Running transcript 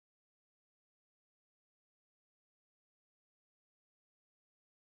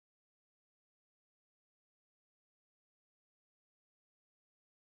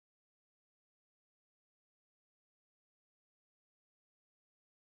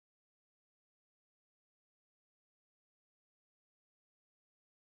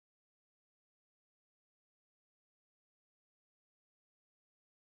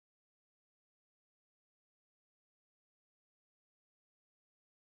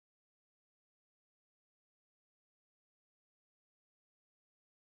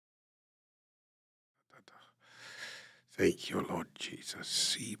Thank you, Lord Jesus.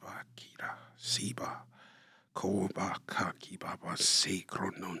 Siba kira, siba, koba kaki baba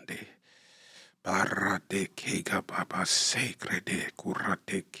sekrononde. Barate kega baba sekrede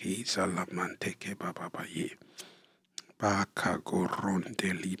kurate keza lamante ke baba baye. Baka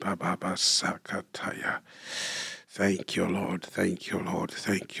goronde liba baba sakataya. Thank you, Lord. Thank you, Lord.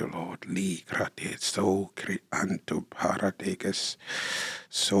 Thank you, Lord. Li grate so creanto paradeges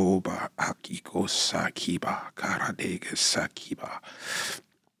soba akiko sakiba karadeges sakiba.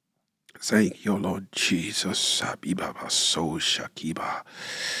 Thank you, Lord Jesus. Sabibaba so shakiba.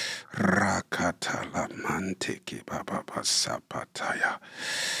 Rakata la mante ke baba sapataya.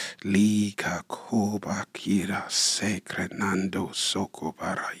 Liga koba kira sekrenando soko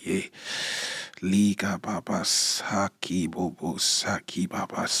baraye. Liga baba saki bobo saki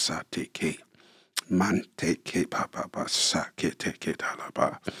baba sateke. Manteke baba sake teke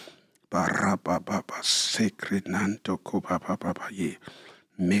dalaba. Baraba baba sekrenando koba baba ye.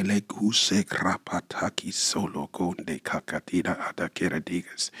 Meleguse krapataki solo gonde kakatida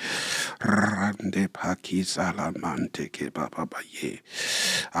adakeradigas. Rande paki salamante ke baba baye.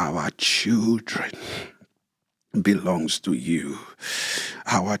 Our children belongs to you.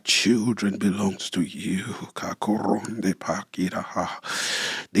 Our children belongs to you. Kakoronde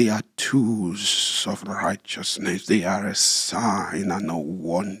pakiraha. They are tools of righteousness. They are a sign and a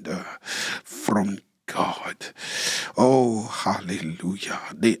wonder from God. Oh, hallelujah.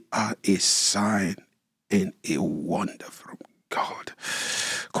 They are a sign and a wonder from God.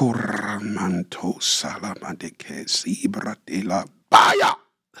 Koramanto salamadeke zibratela baya.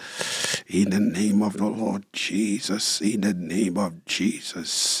 In the name of the Lord Jesus, in the name of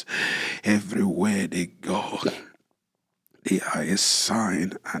Jesus, everywhere they go, they are a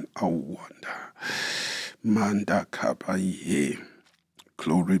sign and a wonder. Manda kabaye.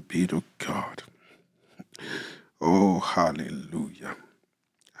 Glory be to God. Oh, hallelujah.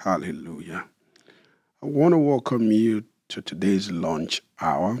 Hallelujah. I want to welcome you to today's lunch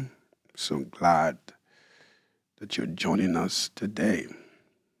hour. So glad that you're joining us today.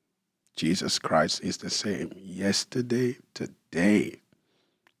 Jesus Christ is the same yesterday, today,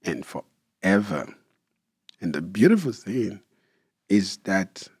 and forever. And the beautiful thing is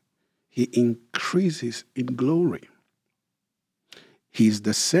that he increases in glory. He's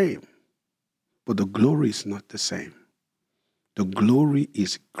the same, but the glory is not the same. The glory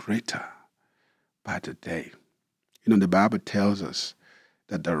is greater by the day. You know, the Bible tells us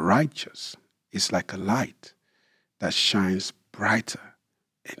that the righteous is like a light that shines brighter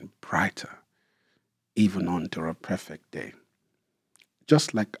and brighter, even unto a perfect day.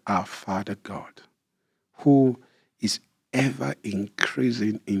 Just like our Father God, who is ever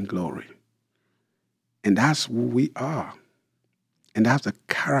increasing in glory. And that's who we are. And that's the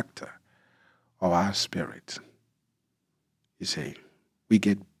character of our spirit. You see, we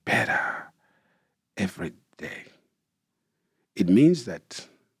get better every day. It means that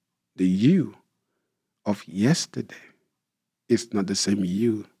the you of yesterday is not the same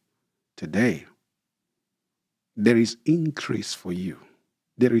you today. There is increase for you.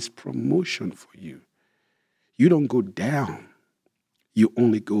 There is promotion for you. You don't go down. You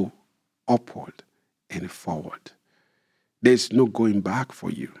only go upward and forward. There's no going back for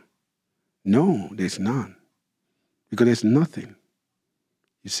you. No, there's none. Because there's nothing.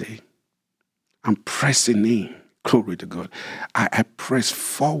 You see, I'm pressing in. Glory to God. I press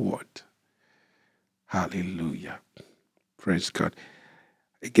forward. Hallelujah. Praise God.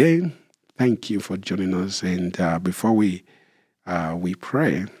 Again, thank you for joining us. And before we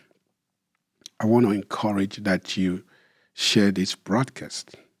pray, I want to encourage that you share this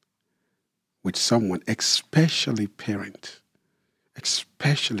broadcast with someone, especially parent.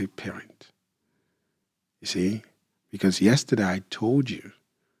 Especially parent. You see, because yesterday I told you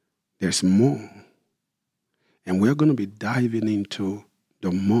there's more. And we're going to be diving into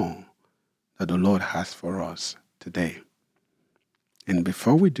the more that the Lord has for us today. And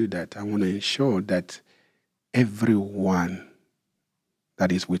before we do that, I want to ensure that everyone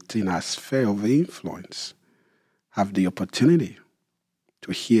that is within our sphere of influence have the opportunity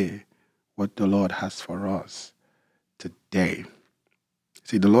to hear what the Lord has for us today.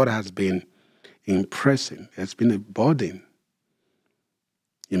 See, the Lord has been impressing. There's been a burden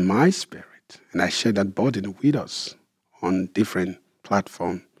in my spirit. And I share that burden with us on different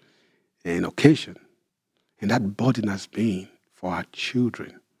platforms and occasion. And that burden has been for our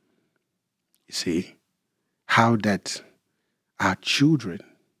children. You see, how that our children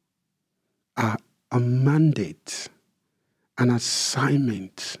are a mandate, an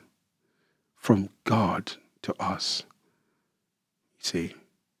assignment from God to us. You see,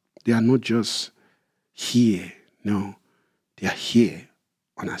 they are not just here, no, They are here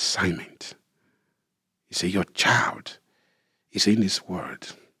on assignment. You see, your child is in this word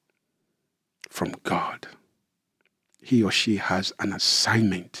from God. He or she has an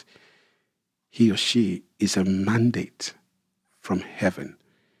assignment. He or she is a mandate from heaven.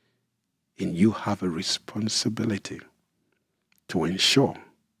 And you have a responsibility to ensure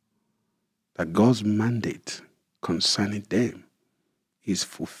that God's mandate concerning them is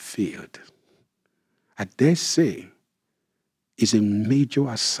fulfilled. I dare say it's a major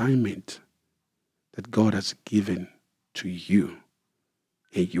assignment that God has given to you,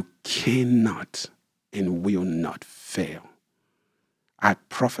 and you cannot and will not fail. I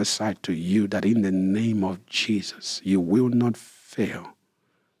prophesy to you that in the name of Jesus, you will not fail.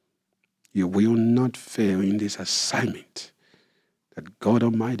 You will not fail in this assignment that God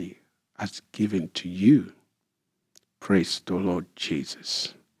Almighty has given to you. Praise the Lord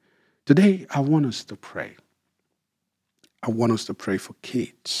Jesus. Today, I want us to pray. I want us to pray for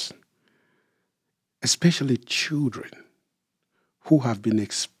kids, especially children who have been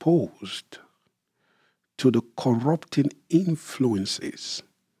exposed to the corrupting influences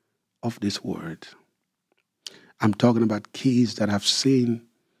of this world. I'm talking about kids that have seen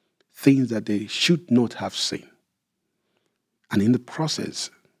things that they should not have seen. And in the process,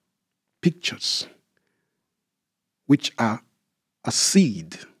 pictures, which are a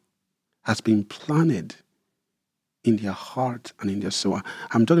seed, has been planted in their heart and in their soul.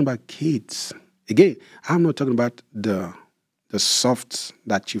 I'm talking about kids. Again, I'm not talking about the softs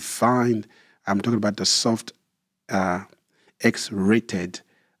that you find. I'm talking about the soft X-rated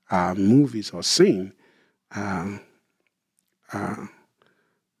movies or scene. I'm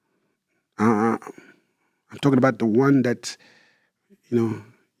talking about the one that,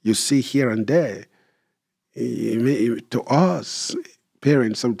 you see here and there. To us,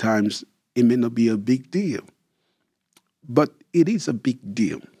 parents, sometimes it may not be a big deal. But it is a big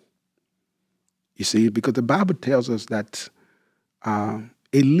deal. You see, because the Bible tells us that a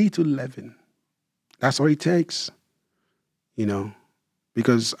little leaven, that's all it takes,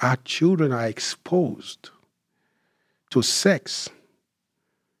 because our children are exposed to sex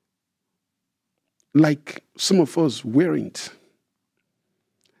like some of us weren't.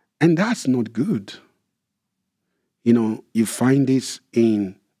 And that's not good. You find this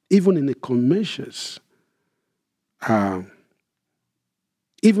even in the commercials, even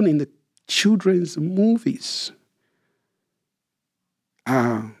in the children's movies.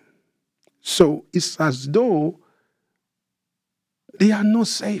 So it's as though they are not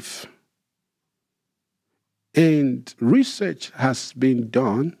safe. And research has been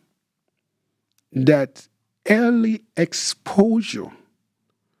done that early exposure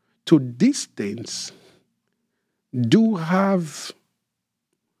to these things do have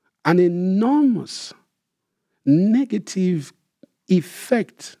an enormous negative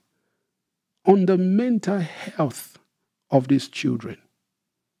effect on the mental health of these children.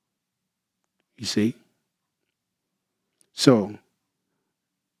 You see? So,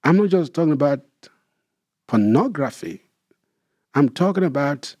 I'm not just talking about pornography. I'm talking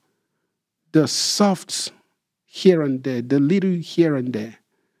about the softs here and there, the little here and there,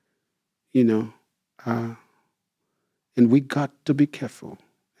 and we got to be careful,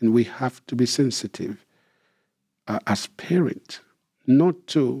 and we have to be sensitive as parents, not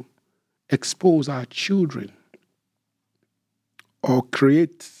to expose our children or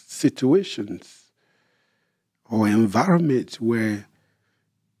create situations or environments where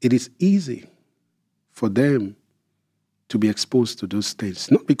it is easy for them to be exposed to those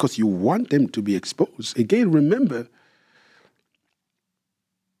things. Not because you want them to be exposed. Again, remember,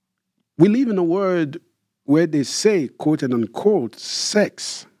 we live in a world where they say, quote and unquote,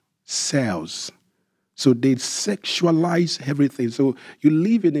 sex sells. So they sexualize everything. So you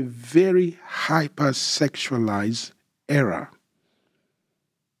live in a very hyper-sexualized era.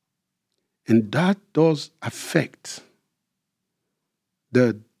 And that does affect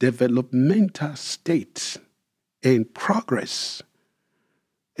the developmental state and progress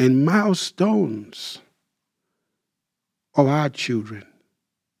and milestones of our children.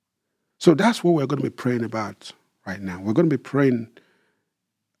 So that's what we're going to be praying about right now. We're going to be praying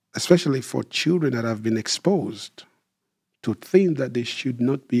especially for children that have been exposed to things that they should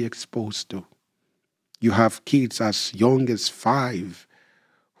not be exposed to. You have kids as young as 5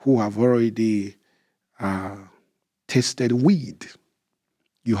 who have already tasted weed.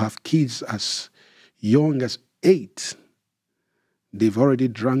 You have kids as young as 8. They've already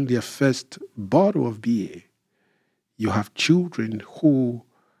drunk their first bottle of beer. You have children who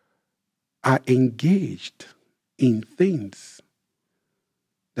are engaged in things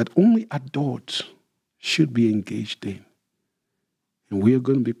that only adults should be engaged in. And we are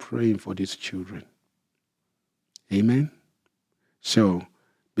going to be praying for these children. Amen. So,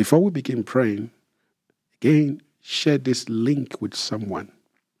 before we begin praying, again, share this link with someone.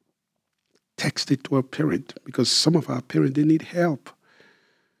 Text it to a parent, because some of our parents, they need help.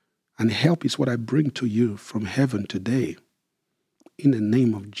 And help is what I bring to you from heaven today. In the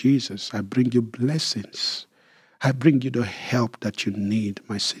name of Jesus, I bring you blessings. I bring you the help that you need,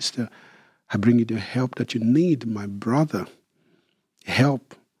 my sister. I bring you the help that you need, my brother.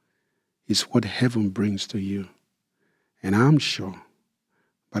 Help is what heaven brings to you. And I'm sure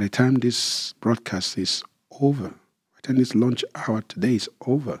by the time this broadcast is over, by the time this lunch hour today is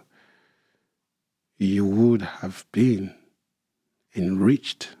over, you would have been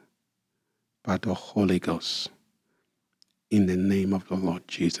enriched by the Holy Ghost in the name of the Lord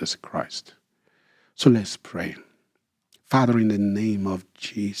Jesus Christ. So let's pray. Father, in the name of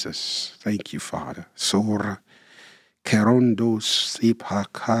Jesus, thank you, Father. Sora Kerondo sipa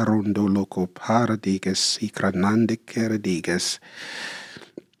karondo loco paradigas sikranande keradigas.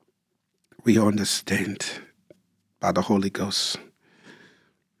 We understand by the Holy Ghost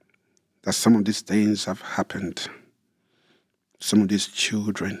that some of these things have happened. Some of these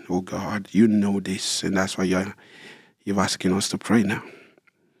children, oh God, you know this, and that's why you're asking us to pray now.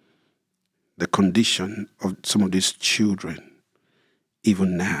 The condition of some of these children,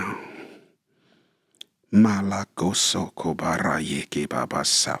 even now. Malakosoko barayeke baba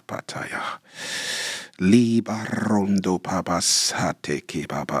sapataya. Liba rondo baba sate ke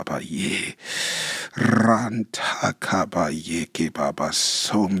baba ye. Ranta kaba ye ke baba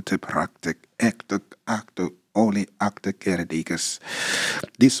somte praktik acto only acte keredigas.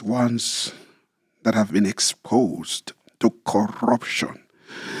 These ones that have been exposed to corruption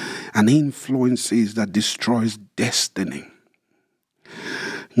and influences that destroys destiny.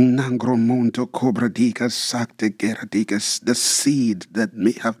 Nangromonto cobradigas sakte geradigas, the seed that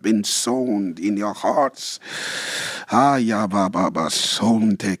may have been sown in your hearts. Ayababa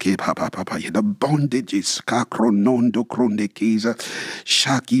sonte ke baba, the bondages kakronondo krondekiza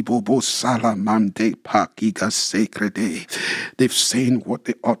shaki bobo salamante pakiga secrede. They've seen what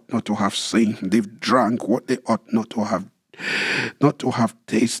they ought not to have seen. They've drank what they ought not to have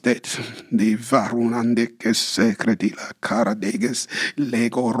tasted. The varunande que secredila caradegas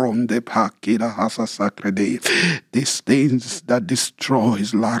lego ronde pakida hasa sacrede. These things that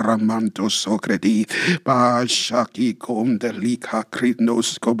destroys la ramanto socredi ba shaki conde lika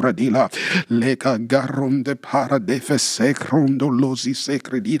crinos cobradila lega garonde paradefe secrondo losi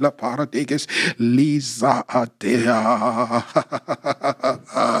secredila paradegas lisa atea.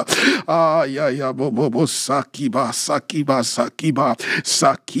 Ya bobo sakiba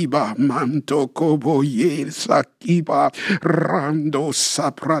manto kobo ye sakiba rando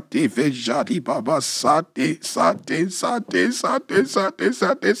saprate vejadi baba sate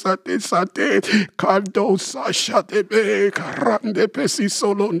kando sashate be karande pesi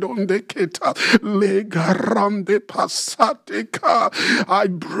solondonde keta lega rande pasate ka. I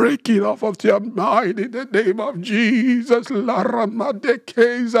break it off of your mind in the name of Jesus. La ramade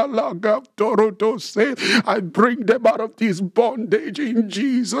keza laga toroto se. I bring them out of this bondage in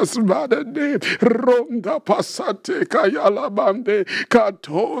Jesus' mighty name. Ronda pasate kayala bande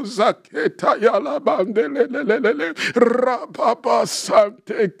katoza keta yala bande lelelele rababa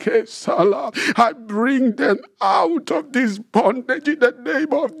sante kesala. I bring them out of this bondage in the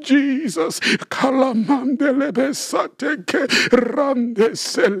name of Jesus. Kalamande lebe sate ke rande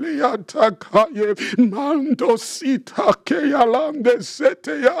seliata kaye mando sita keyalande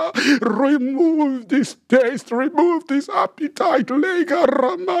seteya. Remove this taste, remove this appetite. Lega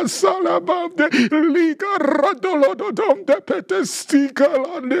ramasala bande liga radolododonde petestika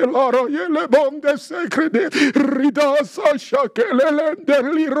lande laro yele bonde secrede ridasa shakelelende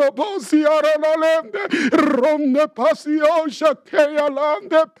lirobosi aralalende ronde pasio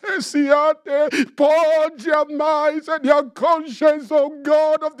shakeyalande pesiate. Purge your minds and your conscience, oh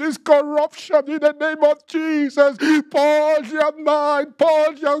God, of this corruption in the name of Jesus. Purge your mind,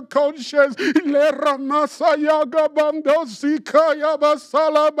 purge your conscience. Le ramasayaga bando sikaya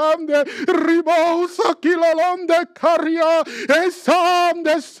basala bande ribosa kilalonde karia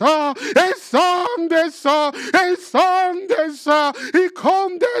esande sa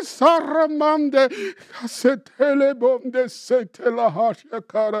ikonde saramande kasetele bonde setela hasha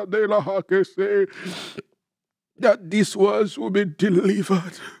cara de la hakese. That these words will be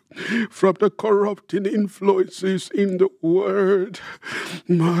delivered from the corrupting influences in the world.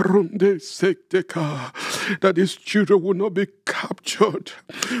 Marunde sekteka, that his children will not be captured,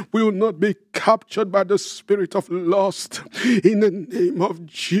 will not be captured by the spirit of lust. In the name of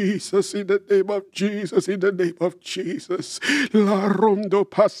Jesus, in the name of Jesus, in the name of Jesus. La rondo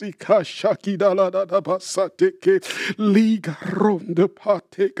pasika shakida la da da basateke liga rondo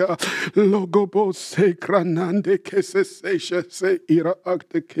pateka logobo se granande kesesesha se ira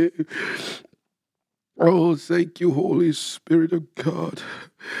akteke. Oh, thank you, Holy Spirit of God.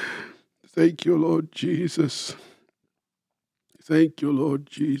 Thank you, Lord Jesus. Thank you, Lord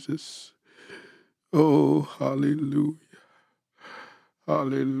Jesus. Oh, hallelujah.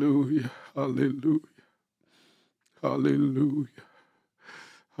 Hallelujah. Hallelujah. Hallelujah.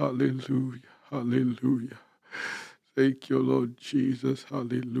 Hallelujah. Hallelujah. Thank you, Lord Jesus.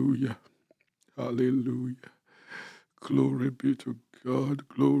 Hallelujah. Hallelujah. Glory be to God.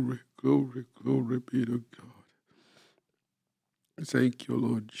 Glory, glory, glory be to God. Thank you,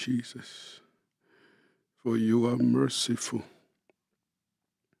 Lord Jesus, for you are merciful,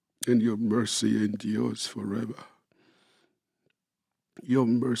 and your mercy endures forever. Your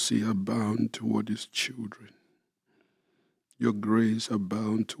mercy abound toward his children. Your grace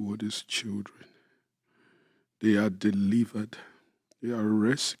abound toward his children. They are delivered. They are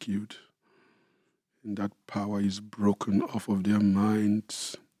rescued. And that power is broken off of their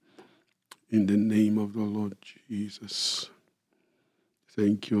minds in the name of the Lord Jesus.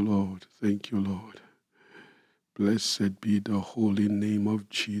 Thank you, Lord. Thank you, Lord. Blessed be the holy name of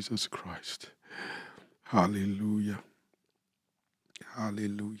Jesus Christ. Hallelujah.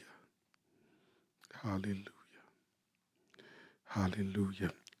 Hallelujah. Hallelujah.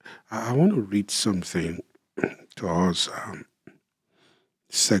 Hallelujah. I want to read something to us.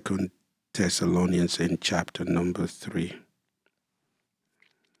 2 Thessalonians in chapter number 3.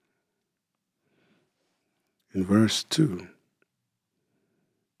 In verse 2.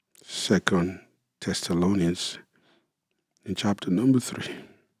 2 Thessalonians in chapter number 3.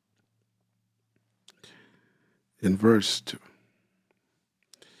 In verse 2.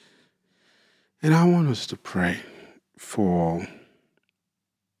 And I want us to pray for,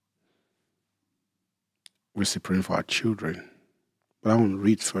 we're still praying for our children. But I want to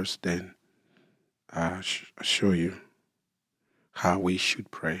read first, then I'll show you how we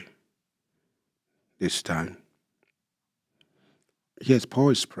should pray this time. Yes, Paul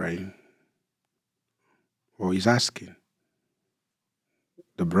is praying, or he's asking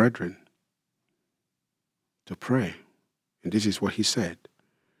the brethren to pray. And this is what he said.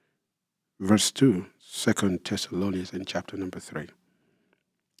 Verse 2, 2 Thessalonians in chapter number 3.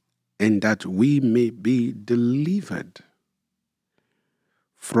 And that we may be delivered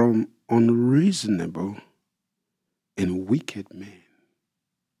from unreasonable and wicked men.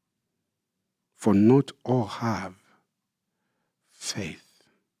 For not all have faith.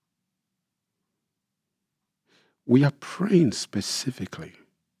 We are praying specifically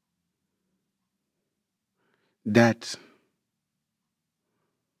that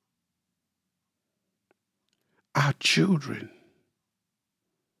our children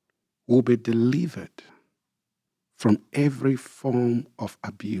will be delivered from every form of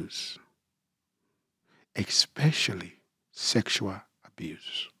abuse, especially sexual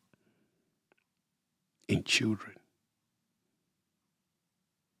abuse in children.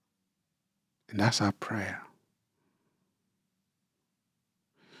 And that's our prayer.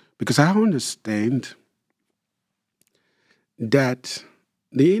 Because I understand that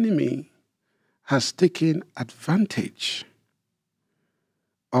the enemy has taken advantage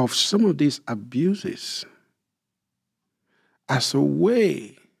of some of these abuses as a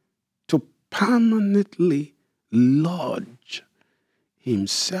way to permanently lodge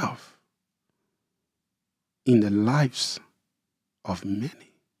himself in the lives of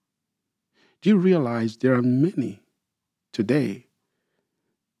many. Do you realize there are many today,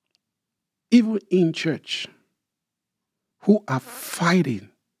 even in church, who are fighting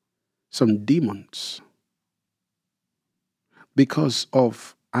some demons because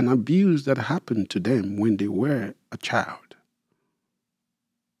of an abuse that happened to them when they were a child?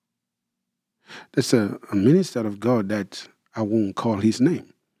 There's a minister of God that I won't call his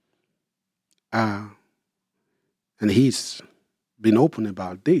name. And he's been open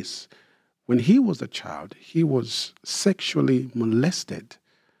about this. When he was a child, he was sexually molested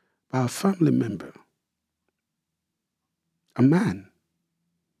by a family member. A man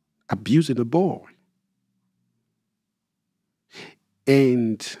abusing a boy.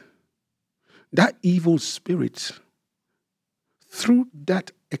 And that evil spirit, through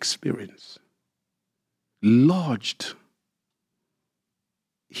that experience, lodged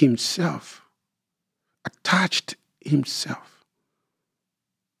himself, attached himself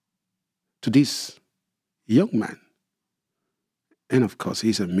to this young man. And of course,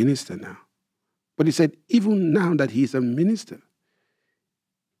 he's a minister now. But he said, even now that he's a minister,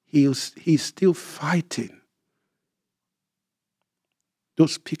 he's still fighting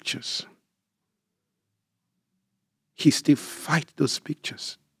those pictures. He still fights those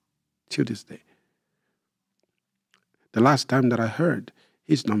pictures till this day. The last time that I heard,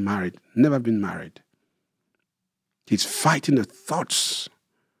 he's not married, never been married. He's fighting the thoughts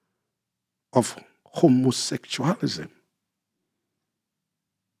of homosexualism.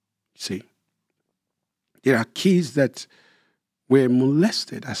 See, there are kids that were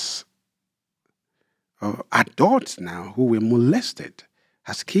molested as adults now who were molested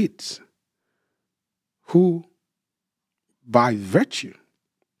as kids, who, by virtue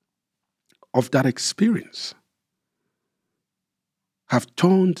of that experience, have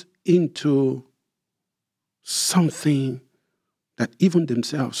turned into something that even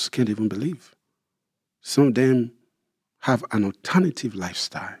themselves can't even believe. Some of them have an alternative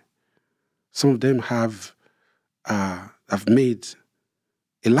lifestyle. Some of them have made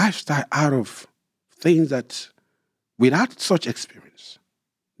a lifestyle out of things that without such experience,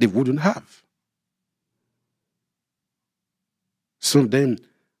 they wouldn't have. Some of them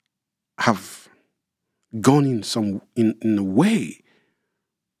have gone in a way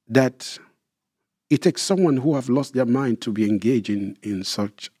that it takes someone who have lost their mind to be engaged in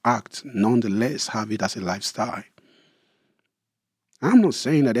such acts, nonetheless have it as a lifestyle. I'm not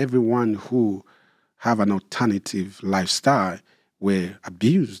saying that everyone who have an alternative lifestyle were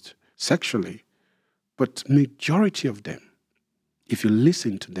abused sexually, but majority of them, if you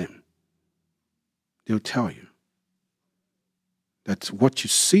listen to them, they'll tell you that what you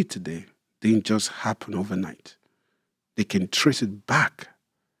see today didn't just happen overnight. They can trace it back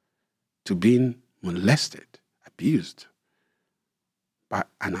to being molested, abused by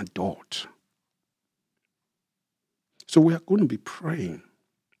an adult. So we are going to be praying,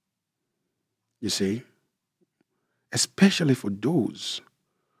 you see, especially for those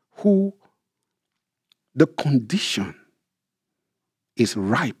who the condition is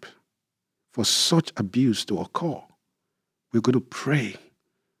ripe for such abuse to occur. We're going to pray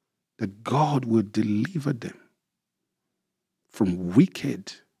that God will deliver them from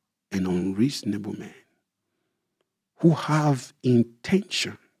wicked and unreasonable men who have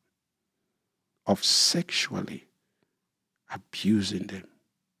intention of sexually abusing them.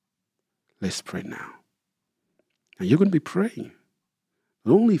 Let's pray now. And you're going to be praying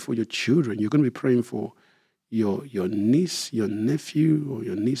not only for your children, you're going to be praying for your niece, your nephew, or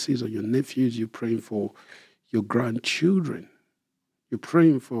your nieces or your nephews. You're praying for your grandchildren. You're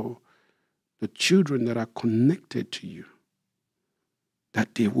praying for the children that are connected to you,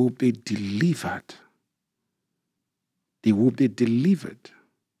 that they will be delivered. They will be delivered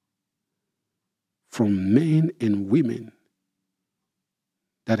from men and women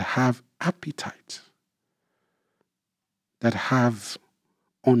that have appetite, that have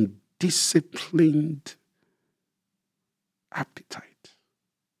undisciplined appetite,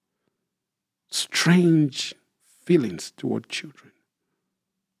 strange feelings toward children.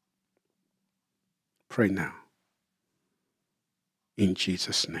 Pray now. In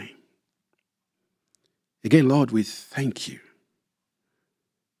Jesus' name. Again, Lord, we thank you,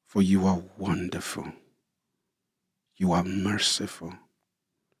 for you are wonderful. You are merciful.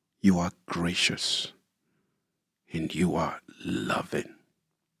 You are gracious. And you are loving.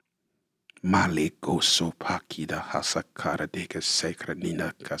 You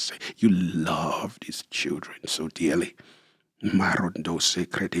love these children so dearly. Marondo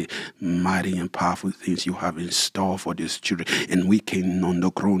secret, mighty and powerful things you have in store for these children, and we can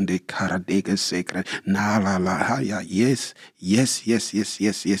nondogronde karadega secret. Na la la haya. Yes, yes, yes, yes,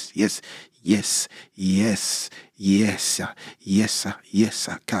 yes, yes, yes. Yes, yes, yes, yes, yes,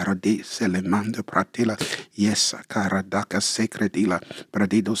 carade selemanda pratela, yes, caradaka secretila,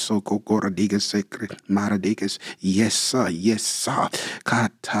 pradido soco goradiga secret, maradigas, yes, yes,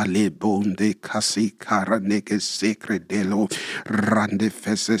 catale bonde casi caranegas secret delo, rande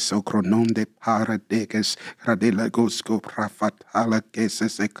feses ocrononde paradegas, radela gosco prafatala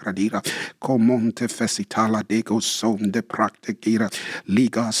geses secradira, comonte fesitala dego son de practigira,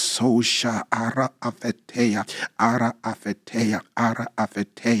 liga sosha. Ara afetea,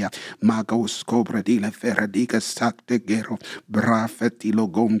 magos cobradila feradiga sactegero, brafetilo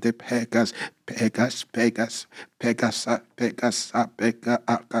gomde pegas, pega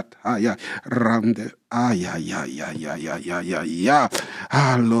akataya, ramde,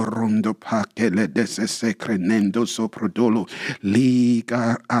 Alorondo pakele desese crenendo soprodolo.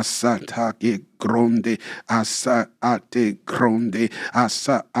 Liga asatake gronde, asa ate gronde,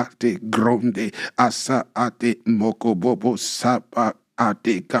 asa ate gronde, asa ate mokobobo sapa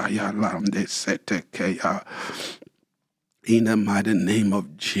ate gaya lande setekeya. In the mighty name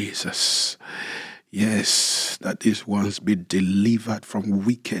of Jesus. Yes, that these ones be delivered from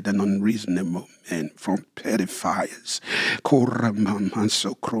wicked and unreasonable men, from purifiers.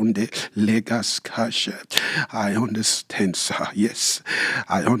 I understand, sir. Yes,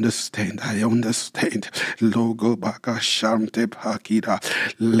 I understand. Logo baka shante pakira.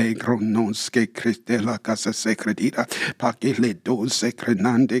 Legrononske cristela casa secredita. Pakile doze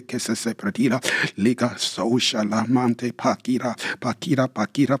crenande que se sepredira. Liga socialamante pakira. Pakira.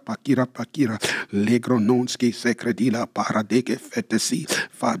 Legrononski secredila paradeke fetesi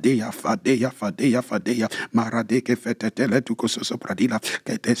fadea maradeke fetetele tukoso pradila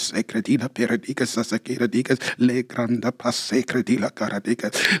kete secredila peredika sasekeredikas le granda pasecredila karadeka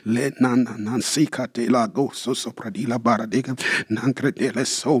le nansika de la goso sopradila baradeka nancredele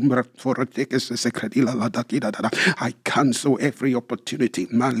sombra foradeke secredila la dakida. I cancel every opportunity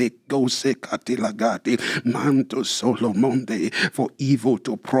malik gose katila gati manto solomonde for evil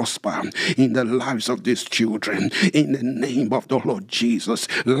to prosper in the lives of these children, in the name of the Lord Jesus.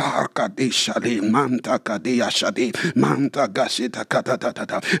 Larka de shade, manta kadea shade, manta gashita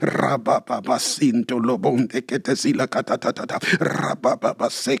katatata, rababa sinto lobonte ketesila katatata, rababa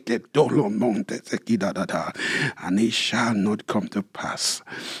seke dolomonte sekidadada, and it shall not come to pass.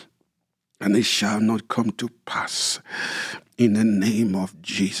 And it shall not come to pass. In the name of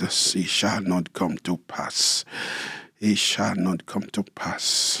Jesus, it shall not come to pass. It shall not come to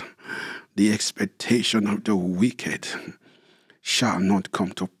pass. The expectation of the wicked shall not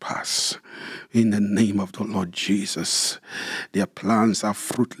come to pass. In the name of the Lord Jesus, their plans are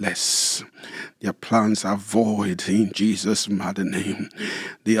fruitless. Their plans are void in Jesus' mighty name.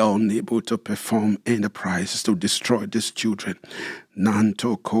 They are unable to perform enterprise to destroy these children.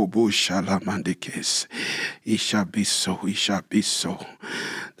 Nanto kobo shalamandikes. It shall be so,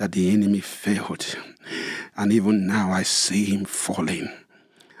 that the enemy failed. And even now I see him falling.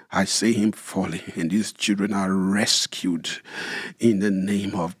 And these children are rescued in the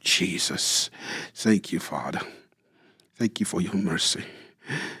name of Jesus. Thank you, Father. Thank you for your mercy.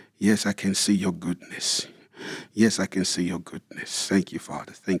 Yes, I can see your goodness. Thank you,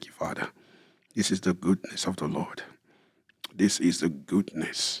 Father. This is the goodness of the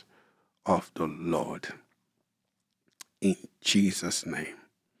Lord. In Jesus' name,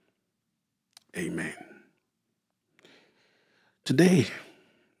 amen. Today,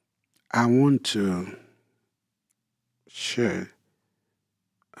 I want to share,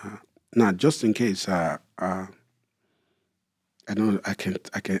 now just in case, I know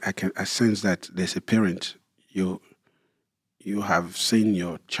I sense that there's a parent, you have seen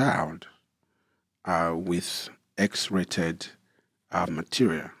your child with X-rated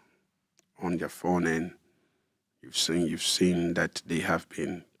material on their phone, and you've seen that they have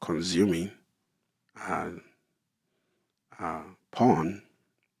been consuming porn,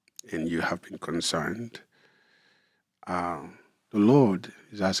 and you have been concerned. The Lord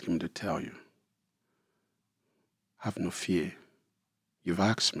is asking me to tell you, have no fear. You've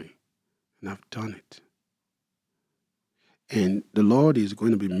asked me, and I've done it. And the Lord is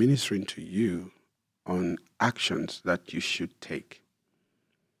going to be ministering to you on actions that you should take.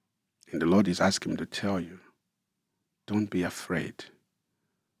 And the Lord is asking me to tell you, don't be afraid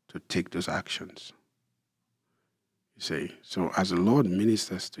to take those actions. You see, so as the Lord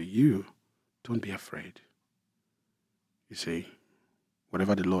ministers to you, don't be afraid. You see,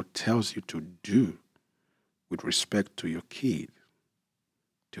 whatever the Lord tells you to do with respect to your kid,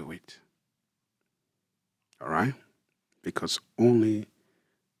 do it. All right? Because only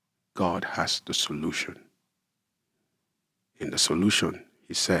God has the solution. In the solution,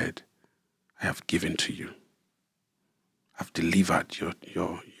 he said, I have given to you. I've delivered your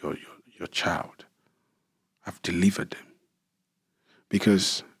child. I've delivered them.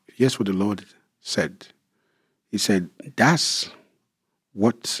 Because here's what the Lord said. He said, that's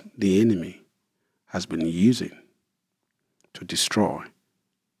what the enemy has been using to destroy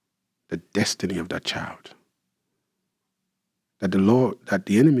the destiny of that child. That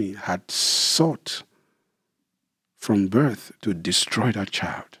the enemy had sought from birth to destroy that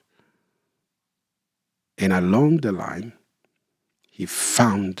child. And along the line, he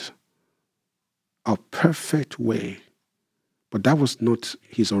found a perfect way, but that was not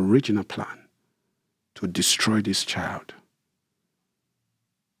his original plan, to destroy this child.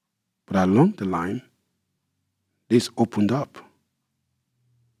 But along the line, this opened up,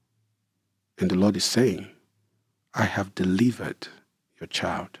 And the Lord is saying, I have delivered your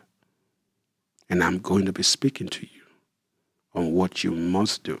child. And I'm going to be speaking to you on what you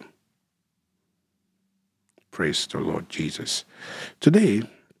must do. Praise the Lord Jesus. Today,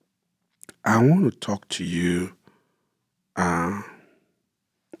 I want to talk to you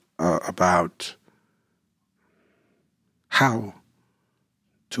about how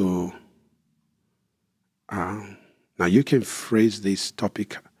to, now you can phrase this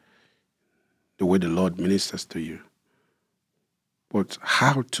topic the way the Lord ministers to you, but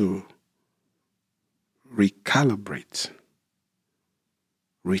how to recalibrate,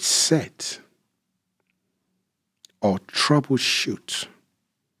 reset, or troubleshoot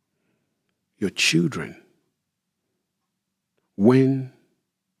your children when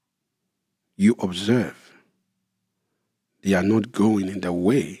you observe they are not going in the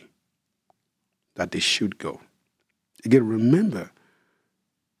way that they should go. Again, remember,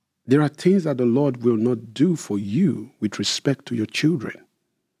 there are things that the Lord will not do for you with respect to your children.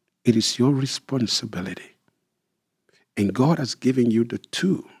 It is your responsibility. And God has given you the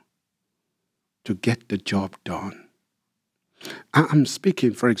tool to get the job done. I'm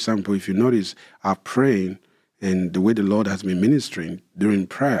speaking, for example, if you notice, our praying and the way the Lord has been ministering during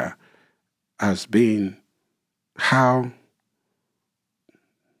prayer has been how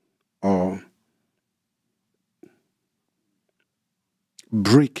or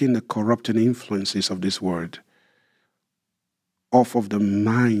breaking the corrupting influences of this word off of the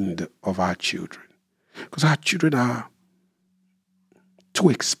mind of our children. Because our children are too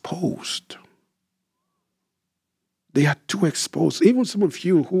exposed. They are too exposed. Even some of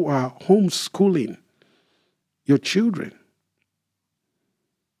you who are homeschooling your children,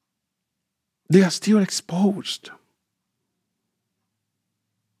 they are still exposed.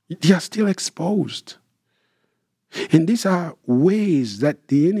 They are still exposed. And these are ways that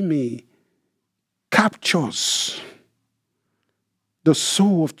the enemy captures the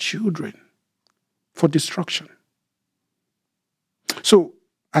soul of children for destruction. So,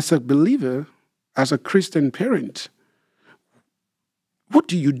 as a believer, as a Christian parent, what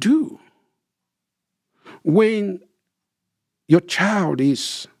do you do when your child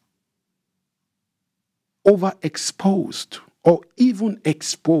is overexposed or even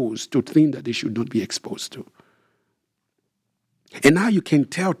exposed to things that they should not be exposed to? And now you can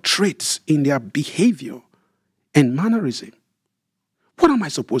tell traits in their behavior and mannerism. What am I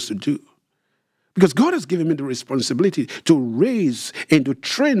supposed to do? Because God has given me the responsibility to raise and to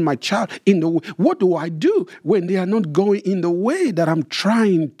train my child in the way. What do I do when they are not going in the way that I'm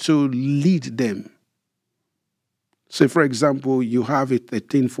trying to lead them? Say, for example, you have a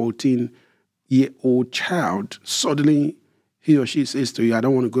 13, 14-year-old child. Suddenly, he or she says to you, I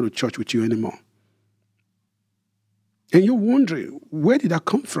don't want to go to church with you anymore. And you're wondering, where did that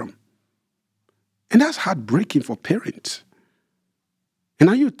come from? And that's heartbreaking for parents. And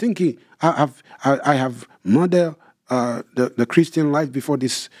are you thinking, I have modeled the Christian life before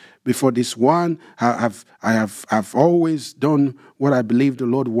this one. I've always done what I believe the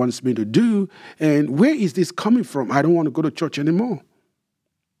Lord wants me to do. And where is this coming from? I don't want to go to church anymore.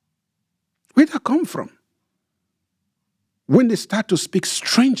 Where did that come from? When they start to speak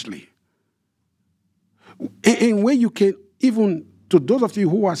strangely. And where you can, even to those of you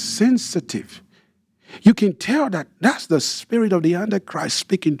who are sensitive, you can tell that that's the spirit of the Antichrist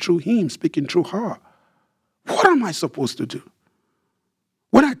speaking through him, speaking through her. What am I supposed to do?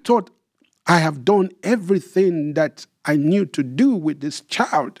 When I thought I have done everything that I knew to do with this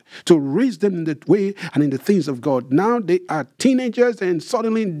child, to raise them in the way and in the things of God. Now they are teenagers and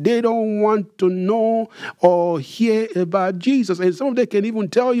suddenly they don't want to know or hear about Jesus. And some of them can even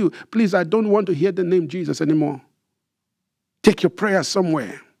tell you, please, I don't want to hear the name Jesus anymore. Take your prayer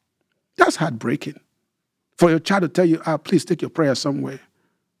somewhere. That's heartbreaking. For your child to tell you, please take your prayer somewhere.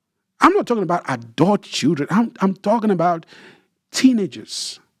 I'm not talking about adult children. I'm talking about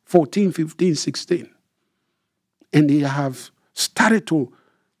teenagers, 14, 15, 16. And they have started to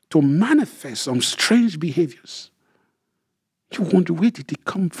manifest some strange behaviors. You wonder, where did it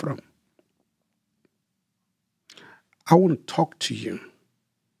come from? I want to talk to you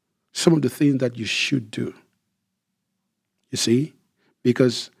some of the things that you should do. You see?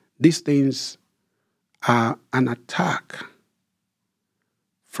 Because these things are an attack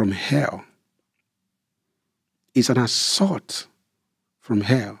from hell. It's an assault from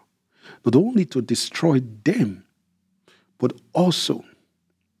hell, not only to destroy them, but also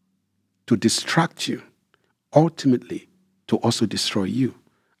to distract you, ultimately to also destroy you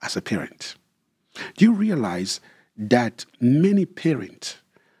as a parent. Do you realize that many parents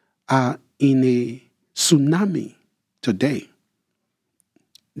are in a tsunami today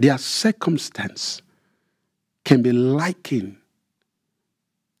their circumstance can be likened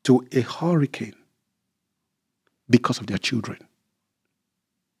to a hurricane because of their children.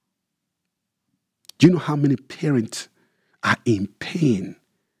 Do you know how many parents are in pain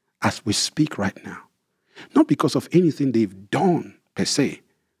as we speak right now? Not because of anything they've done per se,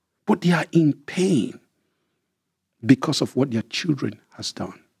 but they are in pain because of what their children has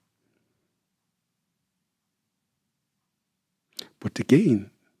done. But again,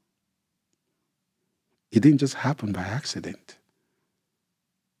 it didn't just happen by accident.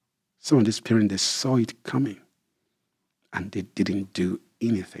 Some of these parents, they saw it coming and they didn't do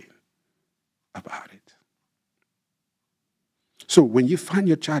anything about it. So when you find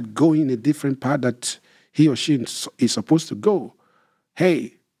your child going in a different path that he or she is supposed to go,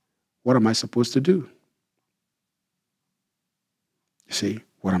 hey, what am I supposed to do? You see,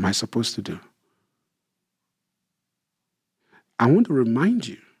 what am I supposed to do? I want to remind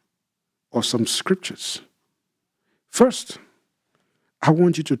you of some scriptures. First, I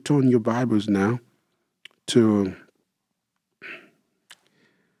want you to turn your Bibles now to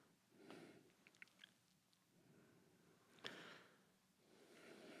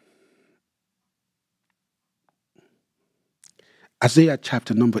Isaiah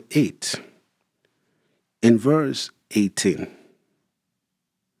chapter number 8 and verse 18.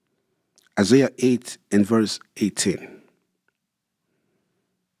 Isaiah 8 and verse 18.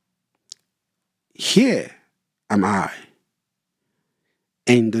 Here am I,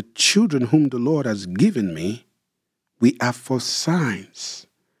 and the children whom the Lord has given me, we are for signs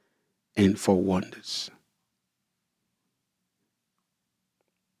and for wonders.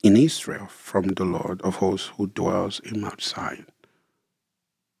 In Israel, from the Lord of hosts who dwells in Mount Zion.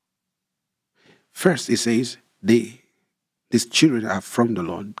 First, it says, these children are from the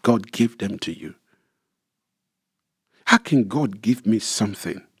Lord. God gave them to you. How can God give me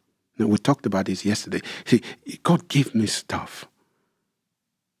something? Now, we talked about this yesterday. See, God gave me stuff.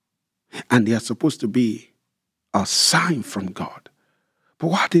 And they are supposed to be a sign from God. But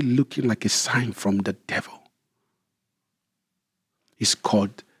why are they looking like a sign from the devil? It's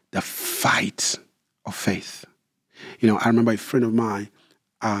called the fight of faith. You know, I remember a friend of mine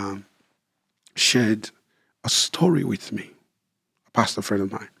shared a story with me, a pastor friend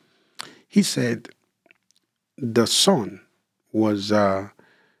of mine. He said the son was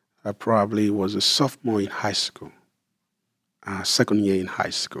probably was a sophomore in high school, second year in high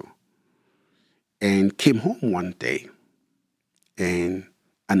school, and came home one day and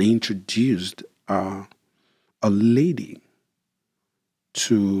introduced a lady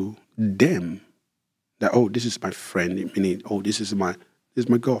to them that, oh, this is my friend, meaning, oh, this is my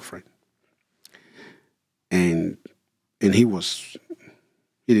girlfriend. And he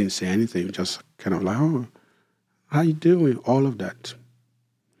didn't say anything, just kind of like, oh, how you doing? All of that.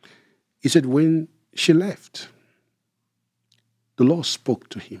 He said when she left, the Lord spoke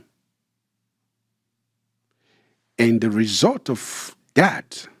to him. And the result of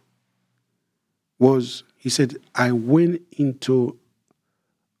that was, he said, I went into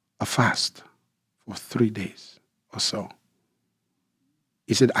a fast for 3 days or so.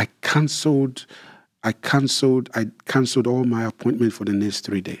 He said, I canceled all my appointments for the next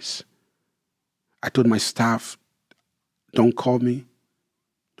 3 days. I told my staff, don't call me.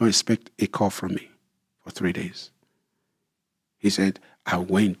 Don't expect a call from me for 3 days. He said, I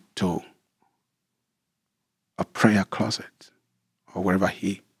went to a prayer closet or wherever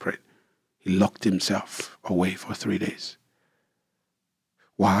he prayed. He locked himself away for 3 days.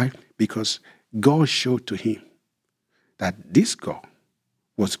 Why? Because God showed to him that this girl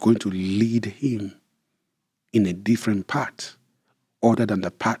was going to lead him in a different path other than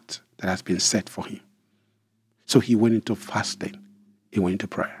the path that has been set for him. So he went into fasting. He went into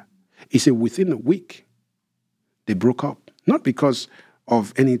prayer. He said within a week, they broke up. Not because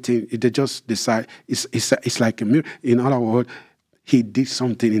of anything. They just decide. It's like a miracle. In other words, he did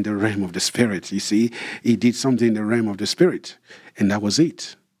something in the realm of the spirit. You see, he did something in the realm of the spirit. And that was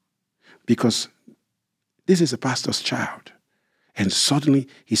it. Because this is a pastor's child. And suddenly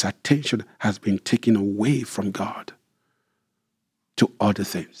his attention has been taken away from God to other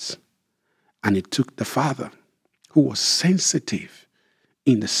things. And it took the father, who was sensitive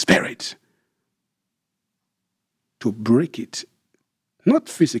in the spirit, to break it. Not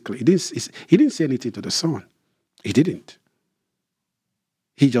physically. He didn't say anything to the son. He didn't.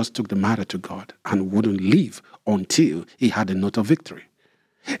 He just took the matter to God and wouldn't leave until he had a note of victory.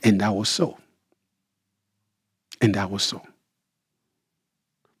 And that was so. And that was so.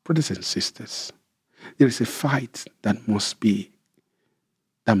 Brothers and sisters, there is a fight that must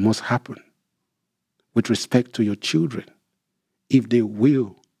happen with respect to your children if they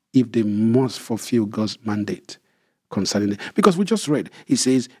will if they must fulfill God's mandate concerning it. Because we just read, he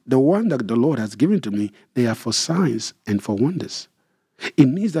says, the one that the Lord has given to me, they are for signs and for wonders. It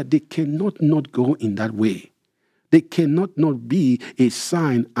means that they cannot not go in that way. They cannot not be a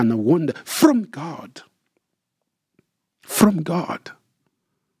sign and a wonder from God. From God.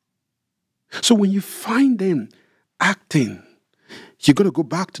 So when you find them acting, you're going to go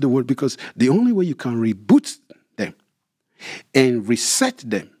back to the word, because the only way you can reboot them and reset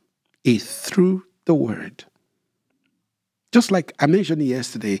them is through the word. Just like I mentioned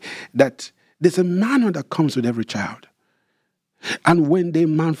yesterday, that there's a manual that comes with every child. And when they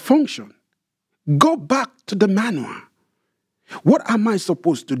malfunction, go back to the manual. What am I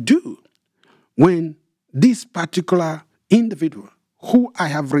supposed to do when this particular individual who I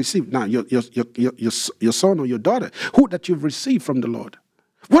have received, now your son or your daughter, who that you've received from the Lord,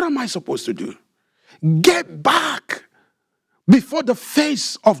 what am I supposed to do? Get back before the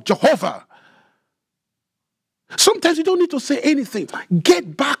face of Jehovah. Sometimes you don't need to say anything.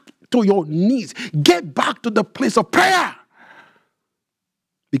 Get back to your knees. Get back to the place of prayer.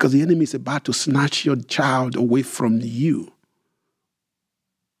 Because the enemy is about to snatch your child away from you.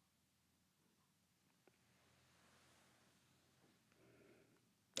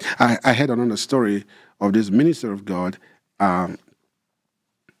 I heard another story of this minister of God. I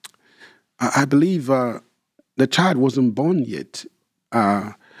believe the child wasn't born yet.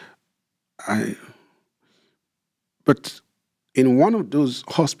 But in one of those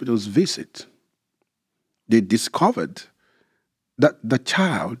hospitals visit, they discovered that the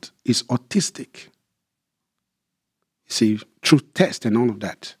child is autistic. You see, through tests and all of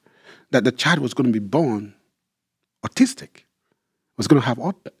that, that the child was going to be born autistic, was going to have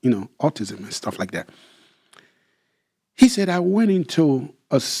autism and stuff like that. He said, I went into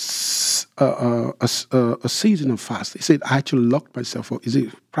a season of fast. He said, I actually locked myself up. I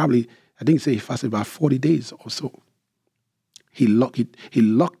think he said he fasted about 40 days or so. He locked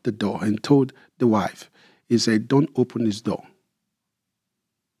the door and told the wife, he said, don't open this door.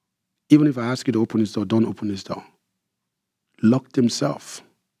 Even if I ask you to open this door, don't open this door. Locked himself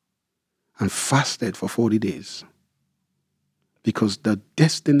and fasted for 40 days. Because the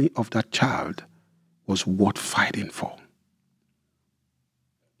destiny of that child was worth fighting for.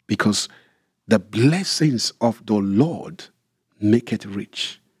 Because the blessings of the Lord make it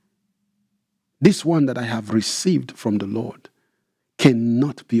rich. This one that I have received from the Lord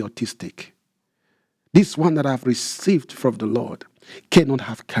cannot be autistic. This one that I have received from the Lord cannot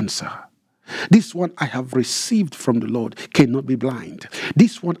have cancer. This one I have received from the Lord cannot be blind.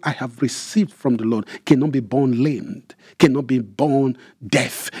 This one I have received from the Lord cannot be born lame, cannot be born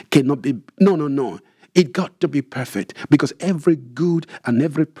deaf, cannot be... No. It got to be perfect, because every good and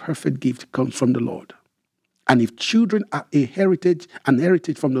every perfect gift comes from the Lord. And if children are an heritage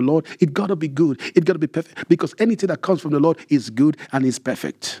from the Lord, it got to be good. It got to be perfect, because anything that comes from the Lord is good and is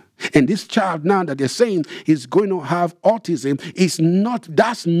perfect. And this child now that they're saying is going to have autism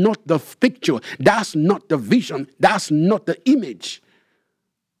that's not the picture. That's not the vision. That's not the image.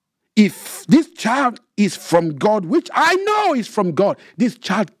 If this child is from God, which I know is from God, this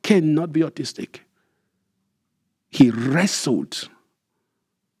child cannot be autistic. He wrestled.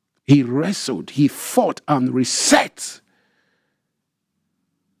 He fought and reset.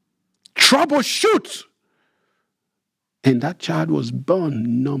 Troubleshoot. And that child was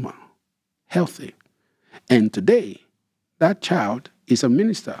born normal, healthy. And today, that child is a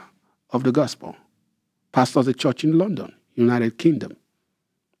minister of the gospel, pastors a church in London, United Kingdom.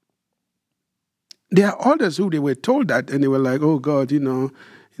 There are others who they were told that, and they were like, oh God,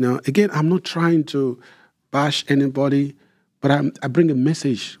 again, I'm not trying to bash anybody, but I bring a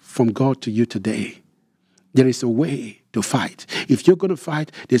message from God to you today. There is a way to fight. If you're going to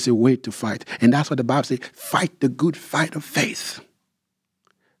fight, there's a way to fight. And that's what the Bible says, fight the good fight of faith.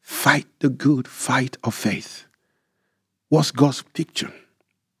 Fight the good fight of faith. What's God's picture?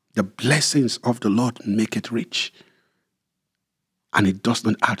 The blessings of the Lord make it rich. And it does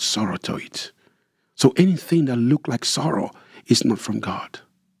not add sorrow to it. So anything that looks like sorrow is not from God.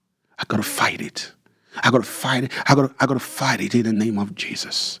 I got to fight it. I got to fight it. I got to fight it in the name of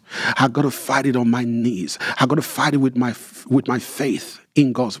Jesus. I got to fight it on my knees. I got to fight it with my faith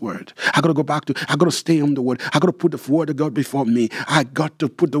in God's word. I got to go back to, I got to stay on the word. I got to put the word of God before me. I got to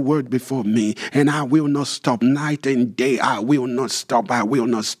put the word before me. And I will not stop night and day. I will not stop. I will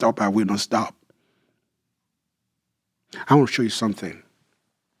not stop. I will not stop. I want to show you something.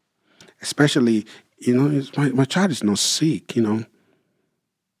 Especially, my child is not sick,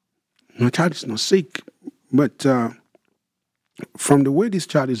 My child is not sick, but from the way this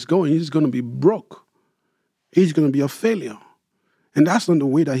child is going, he's going to be broke. He's going to be a failure. And that's not the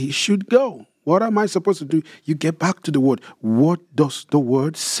way that he should go. What am I supposed to do? You get back to the word. What does the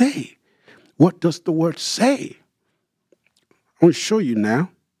word say? What does the word say? I want to show you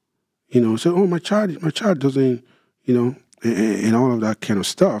now. So, my child doesn't, and all of that kind of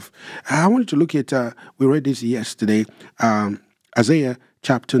stuff. I wanted to look at, we read this yesterday, Isaiah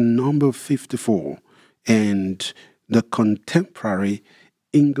chapter number 54 and the contemporary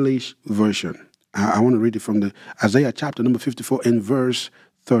English version. I want to read it from the Isaiah chapter number 54 and verse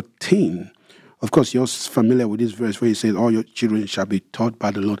 13. Of course, you're familiar with this verse where he says, all your children shall be taught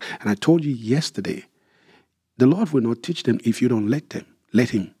by the Lord. And I told you yesterday, the Lord will not teach them if you don't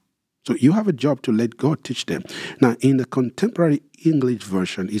let him. So you have a job to let God teach them. Now, in the contemporary English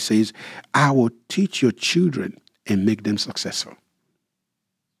version, it says, I will teach your children and make them successful.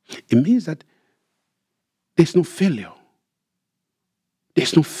 It means that there's no failure.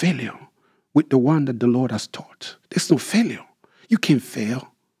 There's no failure with the one that the Lord has taught. There's no failure. You can't fail.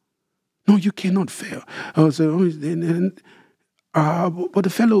 No, you cannot fail. But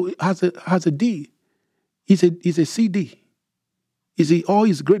the fellow has a D. He's a CD. All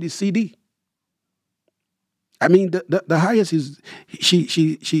his grade is CD. I mean, the highest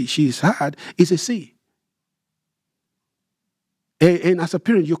she's had is a C. And as a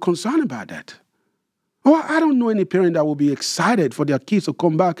parent, you're concerned about that. Oh, I don't know any parent that will be excited for their kids to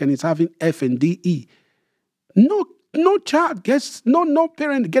come back and it's having F and D, E. No child no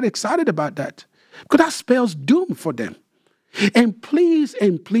parent get excited about that. Because that spells doom for them. And please,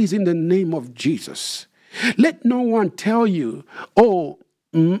 in the name of Jesus, let no one tell you,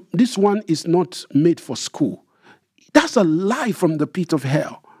 this one is not made for school. That's a lie from the pit of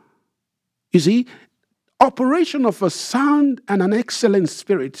hell. You see, operation of a sound and an excellent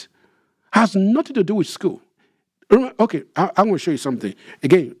spirit has nothing to do with school. Okay, I'm going to show you something.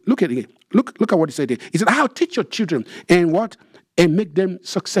 Again, look at it again. Look at what he said here. He said, I'll teach your children and what? And make them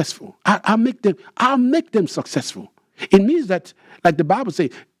successful. I'll make them successful. It means that, like the Bible says,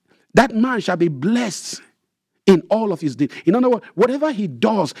 that man shall be blessed in all of his deeds. In other words, whatever he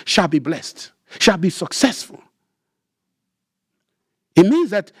does shall be blessed, shall be successful. It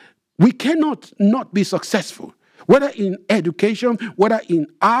means that we cannot not be successful, whether in education, whether in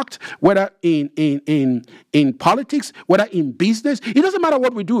art, whether in politics, whether in business. It doesn't matter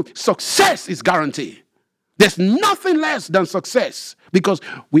what we do. Success is guaranteed. There's nothing less than success because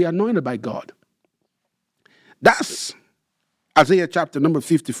we are anointed by God. That's Isaiah chapter number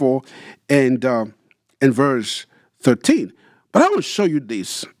 54 and verse 13. But I want to show you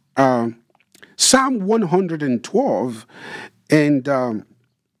this. Psalm 112 and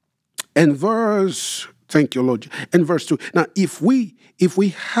verse, thank you, Lord, and verse 2. Now, if we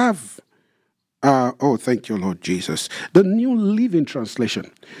have, thank you, Lord Jesus, the New Living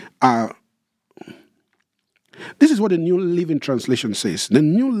Translation, this is what the New Living Translation says. The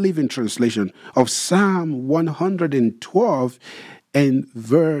New Living Translation of Psalm 112 and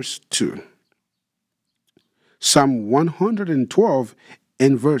verse 2. Psalm 112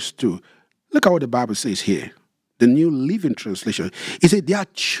 and verse 2. Look at what the Bible says here. The New Living Translation. It said, their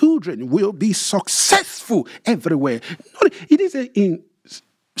children will be successful everywhere. It is in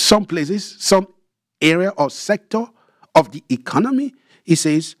some places, some area or sector of the economy. It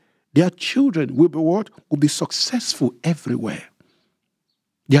says, their children will be what? Will be successful everywhere.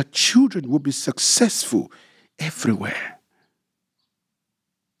 Their children will be successful everywhere.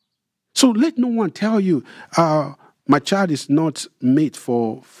 So let no one tell you, my child is not made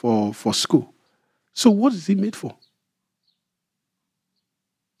for school. So what is he made for?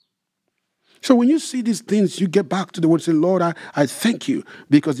 So when you see these things, you get back to the word and say, Lord, I thank you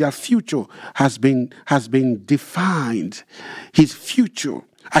because their future has been defined. His future.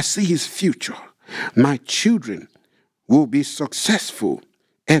 I see his future. My children will be successful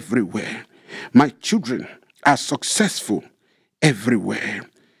everywhere. My children are successful everywhere.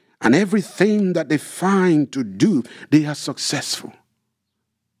 And everything that they find to do, they are successful.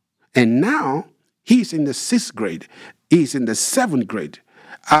 And now, he's in the 6th grade. He's in the 7th grade.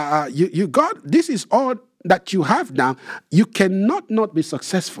 You got, this is all that you have now. You cannot not be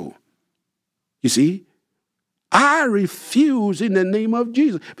successful. You see? I refuse in the name of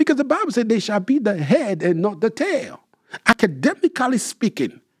Jesus. Because the Bible said they shall be the head and not the tail. Academically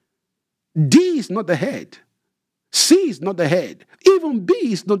speaking, D is not the head. C is not the head. Even B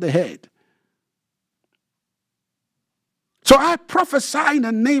is not the head. So I prophesy in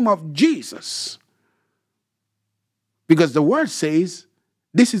the name of Jesus. Because the word says,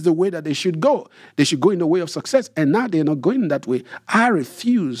 this is the way that they should go. They should go in the way of success. And now they're not going that way. I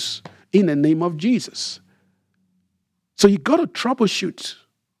refuse in the name of Jesus. So you got to troubleshoot.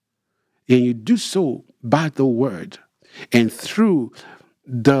 And you do so by the word. and through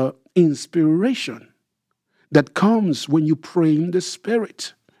the inspiration that comes when you pray in the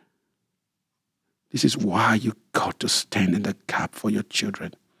Spirit. This is why you got to stand in the gap for your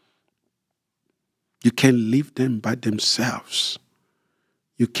children. You can't leave them by themselves.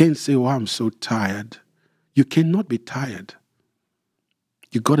 You can't say, oh, I'm so tired. You cannot be tired.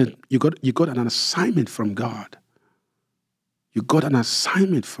 You got an assignment from God. You got an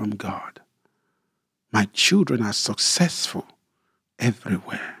assignment from God. My children are successful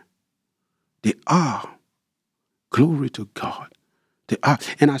everywhere. They are. Glory to God. They are.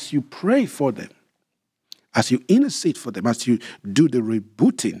 And as you pray for them, as you intercede for them, as you do the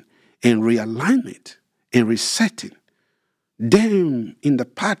rebooting and realignment and resetting them in the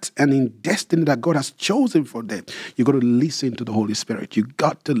path and in destiny that God has chosen for them, you got to listen to the Holy Spirit. You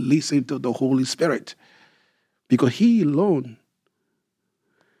got to listen to the Holy Spirit, because He alone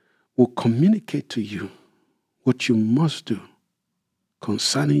will communicate to you what you must do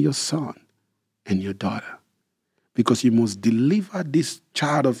concerning your son and your daughter, because you must deliver this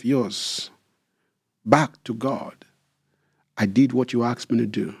child of yours back to God. I did what you asked me to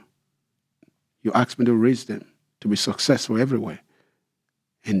do. You asked me to raise them to be successful everywhere.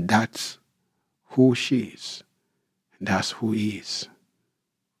 And that's who she is. And that's who he is.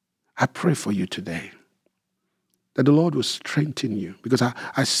 I pray for you today that the Lord will strengthen you, because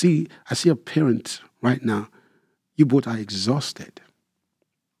I see a parent right now. You both are exhausted.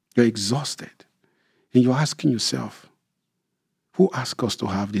 You're exhausted. And you're asking yourself, who asked us to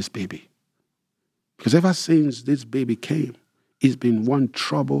have this baby? Because ever since this baby came, it's been one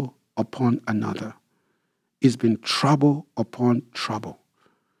trouble upon another. It's been trouble upon trouble.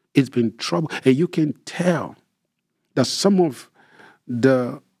 It's been trouble. And you can tell that some of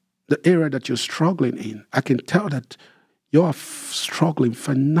the area that you're struggling in, I can tell that you're struggling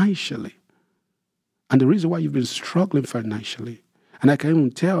financially. And the reason why you've been struggling financially, and I can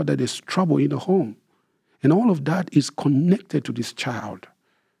even tell that there's trouble in the home. And all of that is connected to this child.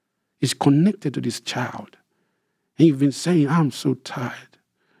 It's connected to this child. And you've been saying, I'm so tired.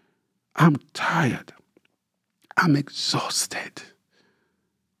 I'm tired. I'm exhausted.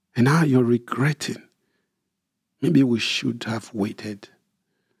 And now you're regretting. Maybe we should have waited.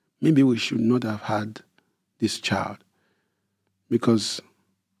 Maybe we should not have had this child. Because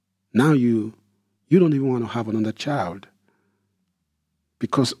now you don't even want to have another child.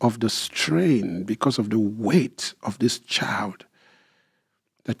 Because of the strain, because of the weight of this child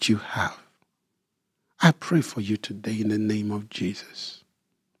that you have. I pray for you today in the name of Jesus.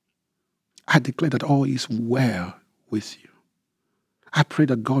 I declare that all is well with you. I pray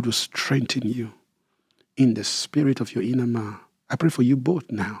that God will strengthen you in the spirit of your inner man. I pray for you both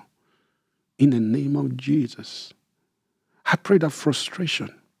now in the name of Jesus. I pray that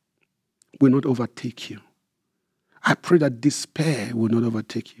frustration will not overtake you. I pray that despair will not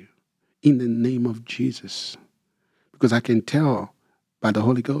overtake you in the name of Jesus. Because I can tell by the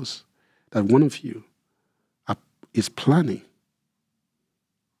Holy Ghost that one of you is planning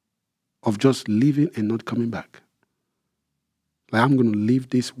of just leaving and not coming back. Like, I'm going to leave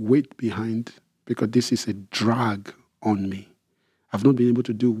this weight behind because this is a drag on me. I've not been able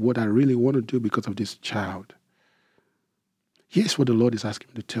to do what I really want to do because of this child. Here's what the Lord is asking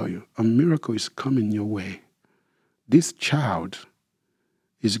me to tell you. A miracle is coming your way. This child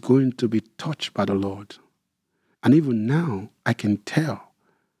is going to be touched by the Lord. And even now, I can tell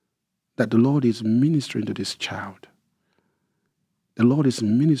that the Lord is ministering to this child. The Lord is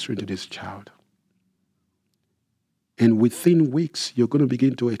ministering to this child. And within weeks, you're going to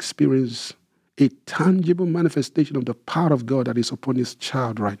begin to experience a tangible manifestation of the power of God that is upon this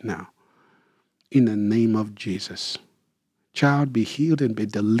child right now. In the name of Jesus. Child, be healed and be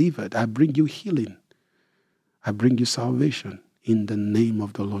delivered. I bring you healing. I bring you salvation in the name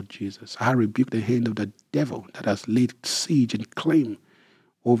of the Lord Jesus. I rebuke the hand of the devil that has laid siege and claim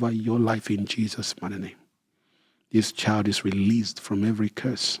over your life in Jesus' mighty name. This child is released from every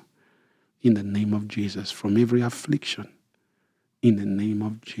curse in the name of Jesus, from every affliction in the name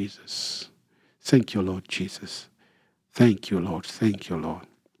of Jesus. Thank you, Lord Jesus. Thank you, Lord. Thank you, Lord.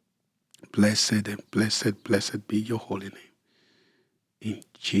 Blessed and blessed, blessed be your holy name. In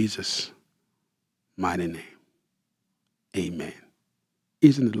Jesus' mighty name. Amen.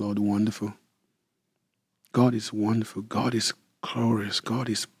 Isn't the Lord wonderful? God is wonderful. God is glorious. God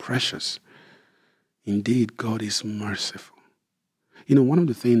is precious. Indeed, God is merciful. You know, one of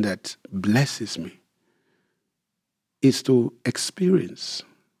the things that blesses me is to experience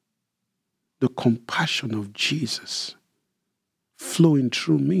the compassion of Jesus flowing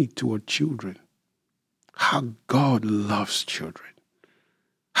through me toward children. How God loves children.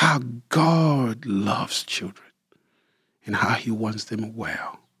 How God loves children. and how he wants them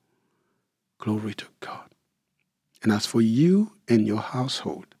well. Glory to God. And as for you and your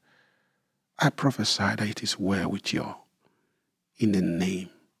household, I prophesy that it is well with you in the name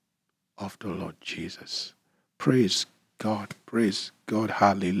of the Lord Jesus. Praise God. Praise God.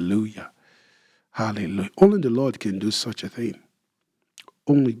 Hallelujah. Hallelujah. Only the Lord can do such a thing.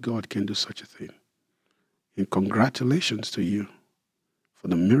 Only God can do such a thing. And congratulations to you, for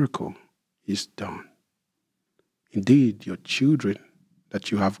the miracle is done. Indeed, your children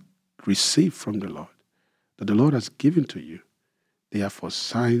that you have received from the Lord, that the Lord has given to you, they are for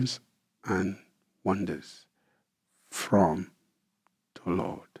signs and wonders from the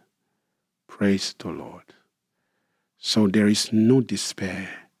Lord. Praise the Lord. So there is no despair.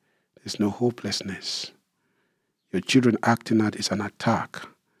 There's no hopelessness. Your children acting out is an attack,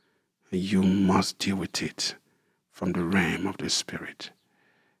 and you must deal with it from the realm of the Spirit.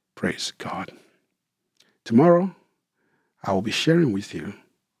 Praise God. Tomorrow, I will be sharing with you,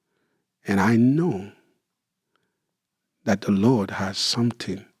 and I know that the Lord has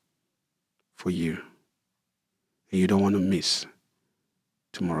something for you, and you don't want to miss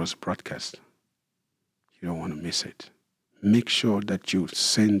tomorrow's broadcast. You don't want to miss it. Make sure that you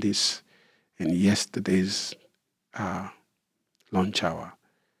send this in yesterday's lunch hour.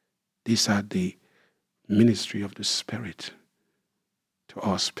 These are the ministry of the Spirit to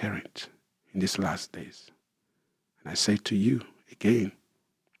us parents in these last days. And I say to you again,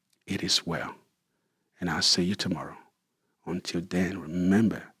 it is well. And I'll see you tomorrow. Until then,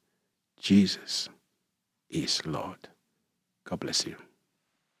 remember, Jesus is Lord. God bless you.